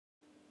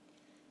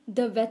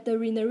The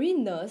veterinary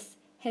nurse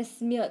has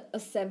smeared a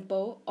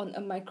sample on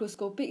a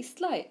microscopic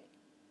slide.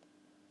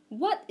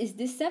 What is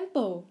this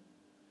sample?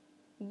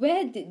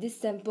 Where did this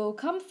sample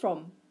come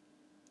from?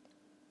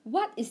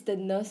 What is the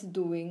nurse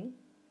doing?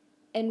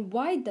 And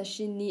why does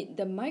she need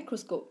the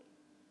microscope?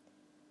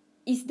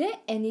 Is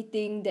there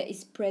anything that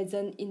is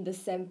present in the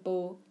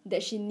sample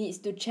that she needs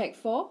to check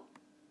for?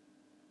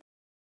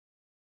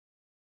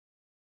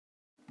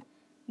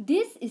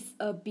 This is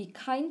a Be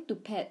Kind to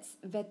Pets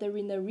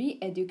veterinary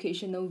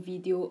educational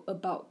video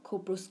about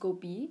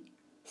coproscopy,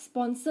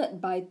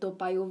 sponsored by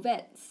Payoh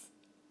Vets.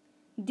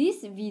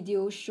 This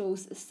video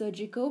shows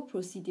surgical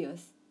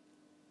procedures.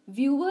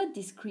 Viewer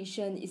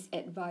discretion is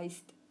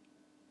advised.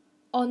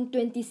 On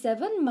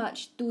 27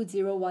 March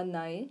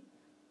 2019,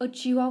 a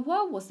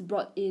Chihuahua was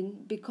brought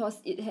in because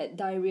it had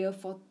diarrhea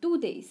for 2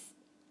 days.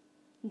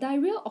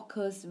 Diarrhea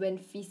occurs when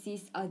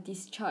feces are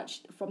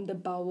discharged from the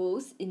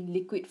bowels in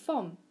liquid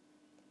form.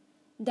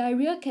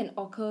 Diarrhea can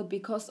occur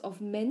because of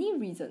many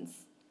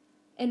reasons,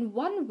 and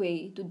one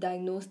way to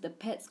diagnose the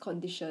pet's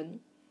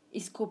condition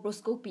is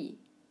coproscopy.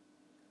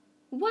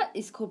 What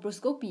is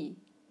coproscopy?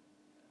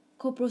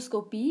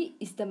 Coproscopy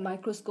is the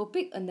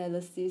microscopic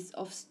analysis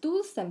of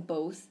stool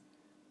samples,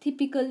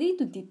 typically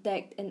to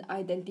detect and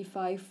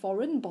identify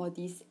foreign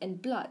bodies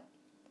and blood.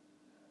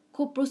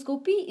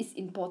 Coproscopy is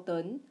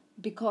important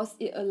because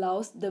it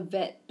allows the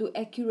vet to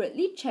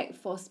accurately check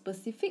for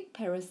specific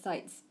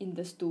parasites in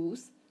the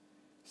stools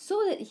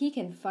so that he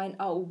can find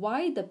out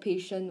why the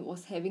patient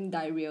was having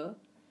diarrhea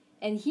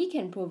and he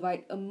can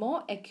provide a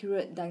more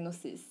accurate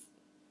diagnosis.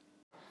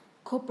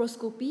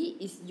 Coproscopy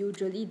is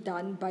usually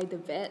done by the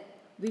vet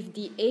with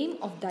the aim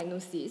of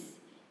diagnosis,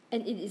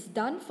 and it is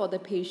done for the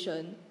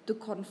patient to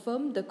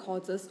confirm the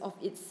causes of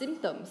its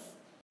symptoms.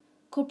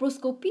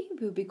 Coproscopy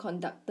will be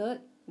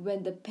conducted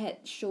when the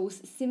pet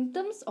shows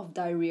symptoms of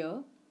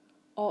diarrhea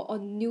or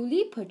on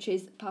newly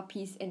purchased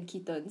puppies and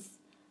kittens,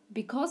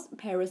 because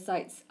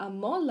parasites are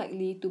more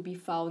likely to be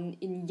found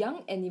in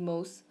young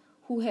animals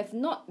who have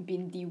not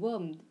been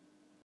dewormed.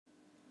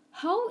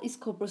 How is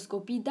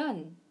coproscopy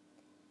done?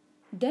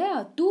 There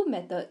are two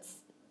methods,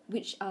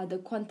 which are the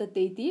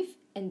quantitative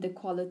and the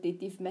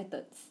qualitative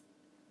methods.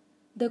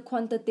 The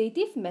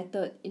quantitative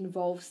method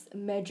involves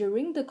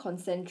measuring the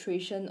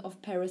concentration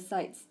of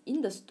parasites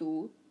in the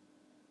stool,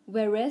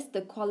 whereas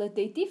the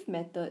qualitative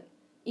method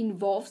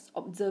involves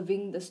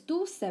observing the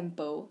stool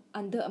sample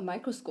under a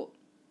microscope.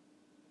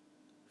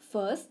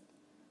 First,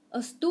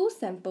 a stool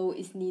sample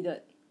is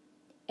needed,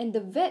 and the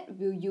vet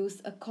will use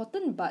a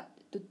cotton bud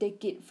to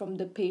take it from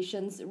the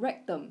patient's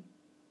rectum.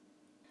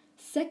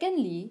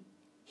 Secondly,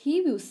 he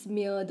will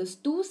smear the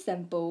stool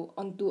sample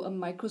onto a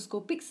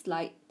microscopic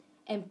slide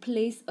and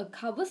place a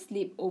cover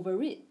slip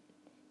over it.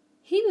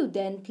 He will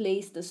then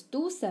place the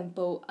stool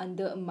sample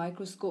under a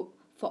microscope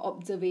for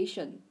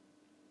observation.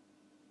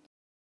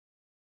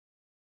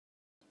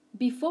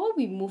 Before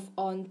we move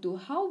on to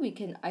how we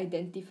can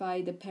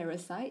identify the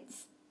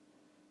parasites,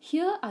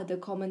 here are the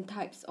common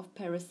types of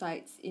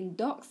parasites in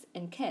dogs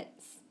and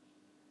cats.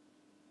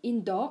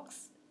 In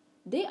dogs,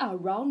 they are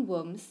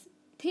roundworms,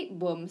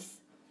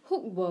 tapeworms,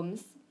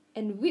 hookworms,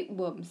 and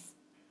whipworms.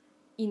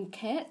 In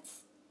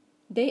cats,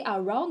 they are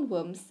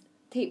roundworms,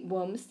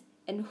 tapeworms,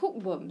 and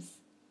hookworms.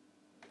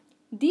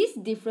 These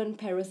different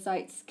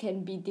parasites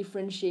can be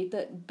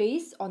differentiated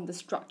based on the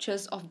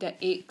structures of their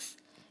eggs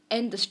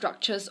and the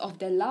structures of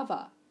their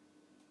larvae.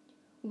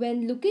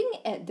 When looking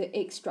at the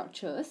egg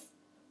structures,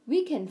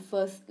 we can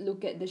first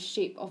look at the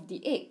shape of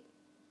the egg.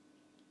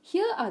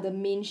 Here are the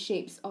main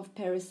shapes of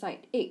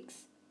parasite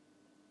eggs.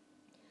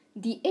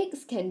 The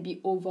eggs can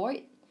be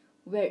ovoid,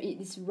 where it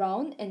is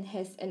round and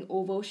has an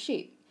oval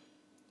shape.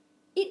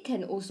 It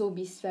can also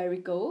be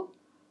spherical,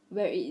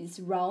 where it is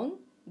round,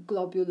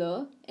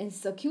 globular, and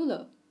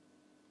circular.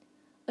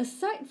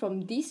 Aside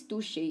from these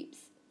two shapes,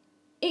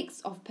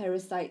 eggs of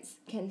parasites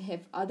can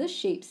have other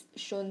shapes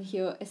shown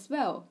here as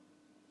well.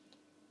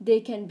 They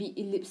can be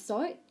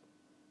ellipsoid,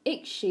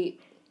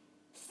 egg-shaped,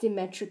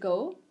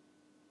 symmetrical,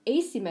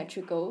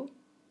 asymmetrical,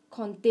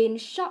 contain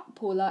sharp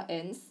polar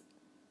ends,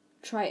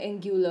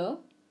 triangular,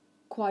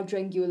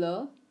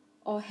 quadrangular,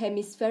 or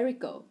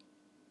hemispherical.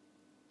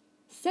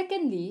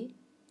 Secondly,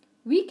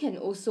 we can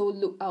also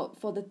look out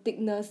for the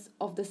thickness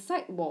of the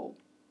sidewall.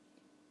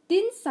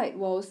 Thin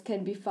sidewalls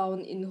can be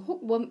found in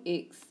hookworm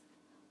eggs,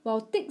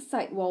 while thick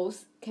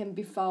sidewalls can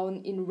be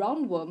found in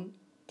roundworm,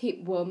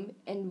 tapeworm,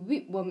 and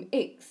whipworm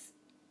eggs.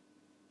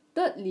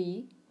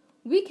 Thirdly,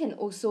 we can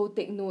also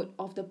take note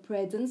of the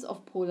presence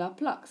of polar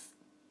plugs.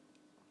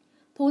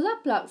 Polar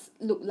plugs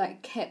look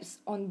like caps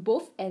on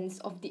both ends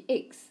of the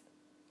eggs.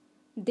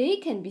 They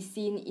can be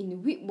seen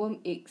in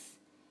whipworm eggs,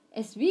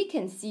 as we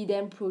can see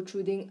them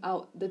protruding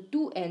out the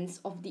two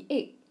ends of the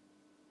egg.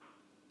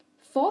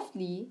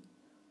 Fourthly,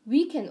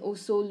 we can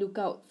also look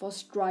out for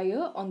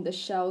striae on the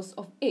shells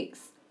of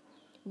eggs,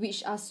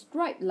 which are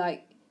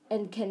stripe-like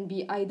and can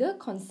be either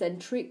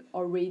concentric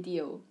or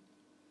radial.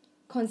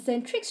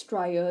 Concentric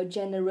striae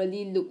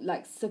generally look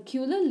like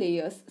circular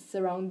layers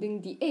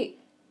surrounding the egg,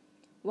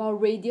 while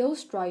radial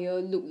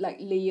stria look like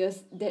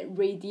layers that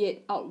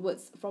radiate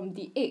outwards from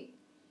the egg.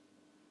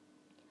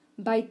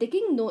 By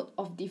taking note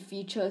of the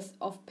features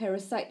of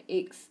parasite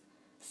eggs,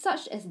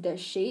 such as their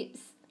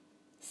shapes,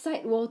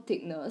 sidewall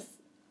thickness,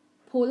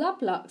 polar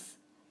plugs,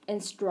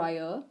 and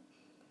stria,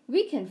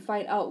 we can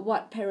find out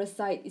what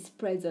parasite is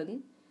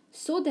present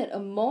so that a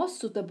more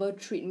suitable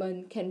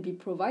treatment can be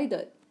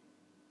provided.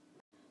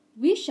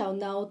 We shall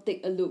now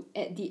take a look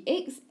at the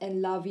eggs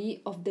and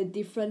larvae of the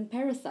different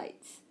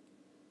parasites.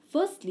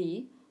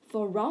 Firstly,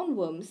 for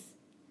roundworms,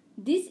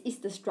 this is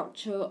the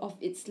structure of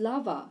its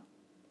larva.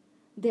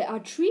 There are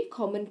three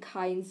common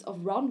kinds of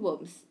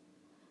roundworms.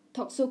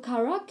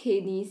 Toxocara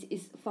canis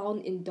is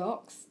found in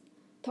dogs,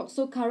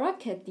 Toxocara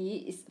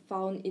cati is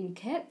found in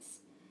cats,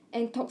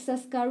 and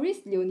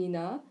Toxascaris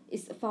leonina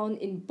is found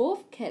in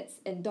both cats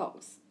and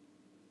dogs.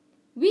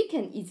 We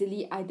can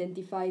easily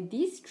identify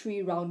these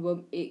three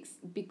roundworm eggs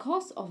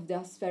because of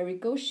their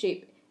spherical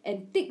shape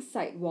and thick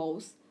side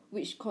walls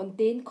which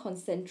contain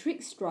concentric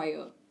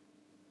stria.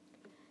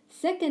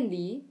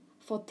 Secondly,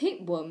 for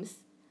tapeworms,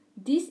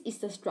 this is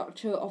the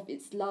structure of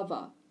its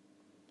larva.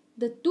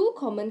 The two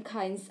common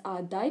kinds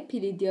are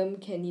Dipylidium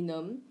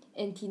caninum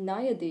and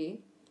Tineidae,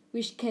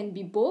 which can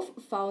be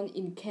both found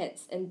in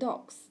cats and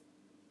dogs.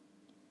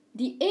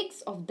 The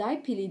eggs of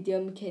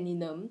Dipylidium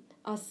caninum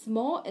are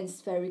small and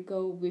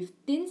spherical with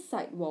thin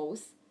side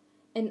walls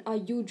and are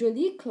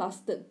usually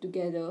clustered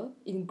together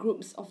in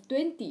groups of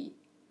 20.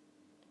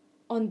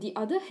 On the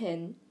other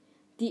hand,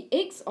 the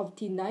eggs of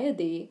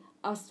Tineidae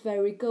are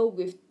spherical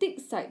with thick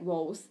side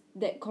walls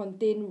that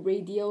contain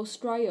radial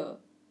stria.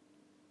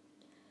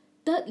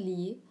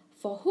 Thirdly,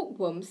 for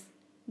hookworms,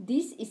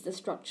 this is the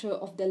structure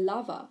of the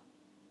larva.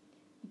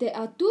 There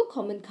are two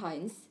common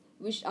kinds,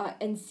 which are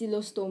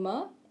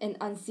Ancylostoma and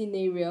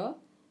Ancinaria,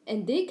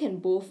 and they can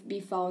both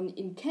be found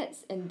in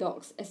cats and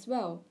dogs as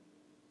well.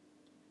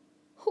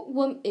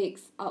 Hookworm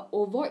eggs are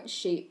ovoid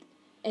shaped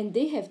and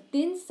they have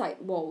thin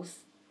side walls.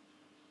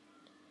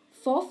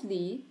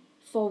 Fourthly,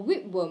 for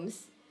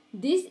whipworms,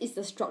 this is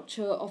the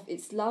structure of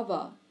its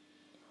larva.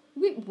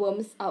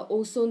 Whipworms are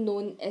also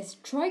known as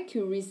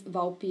Trichuris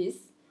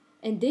vulpis,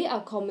 and they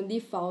are commonly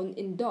found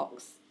in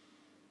dogs.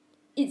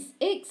 Its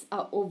eggs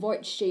are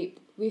ovoid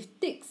shaped with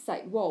thick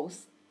side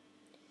walls.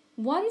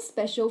 One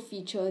special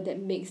feature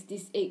that makes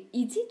this egg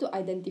easy to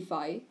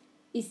identify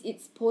is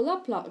its polar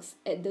plugs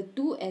at the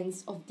two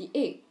ends of the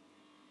egg.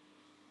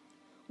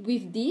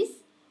 With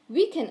this,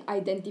 we can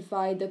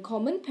identify the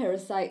common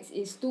parasites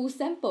in stool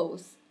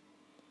samples.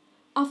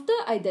 After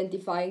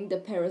identifying the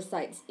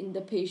parasites in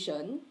the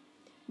patient,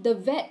 the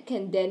vet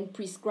can then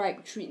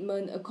prescribe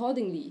treatment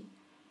accordingly.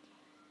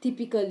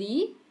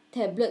 Typically,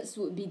 tablets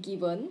would be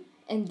given,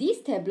 and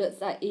these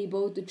tablets are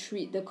able to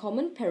treat the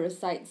common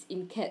parasites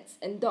in cats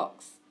and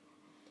dogs.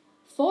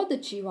 For the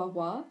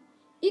Chihuahua,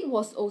 it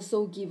was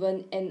also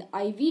given an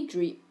IV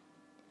drip,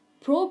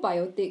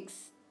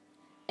 probiotics,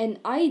 and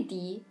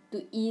ID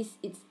to ease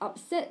its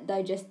upset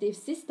digestive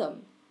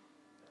system.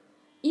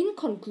 In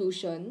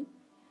conclusion,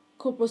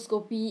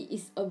 coproscopy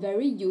is a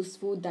very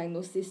useful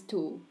diagnosis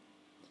tool.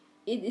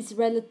 It is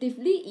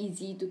relatively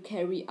easy to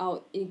carry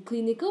out in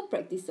clinical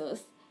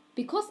practices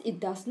because it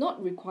does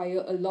not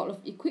require a lot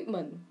of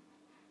equipment.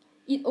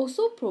 It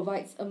also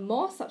provides a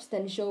more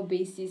substantial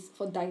basis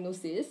for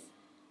diagnosis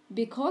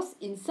because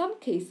in some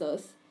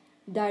cases,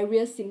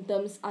 diarrhea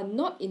symptoms are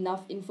not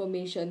enough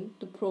information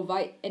to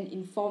provide an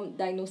informed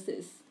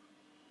diagnosis.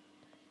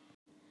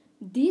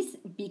 This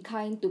Be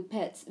Kind to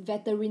Pets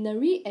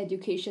veterinary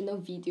educational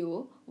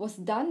video was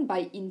done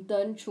by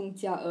intern Chung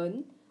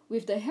Jia-en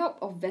with the help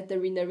of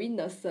veterinary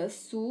nurses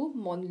Su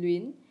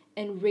Monlun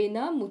and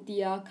Reina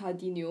Mutia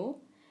Cardinio,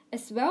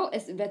 as well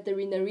as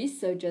veterinary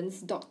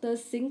surgeons Dr.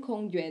 Sing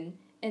Kong Yuan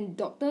and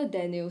Dr.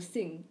 Daniel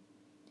Singh.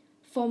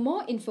 For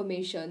more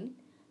information,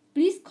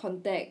 please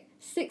contact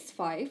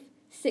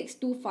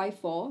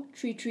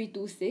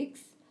 65-6254-3326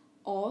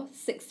 or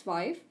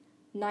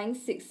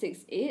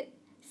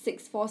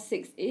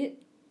 65-9668-6468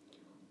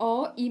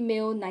 or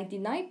email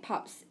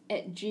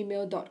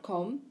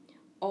 99pups@gmail.com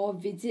or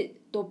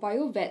visit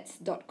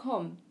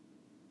topayohvets.com.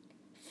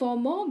 For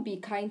more Be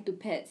Kind to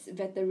Pets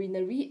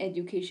veterinary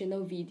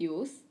educational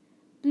videos,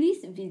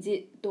 please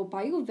visit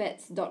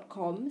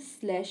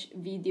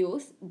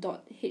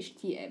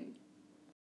topayohvets.com/videos.htm.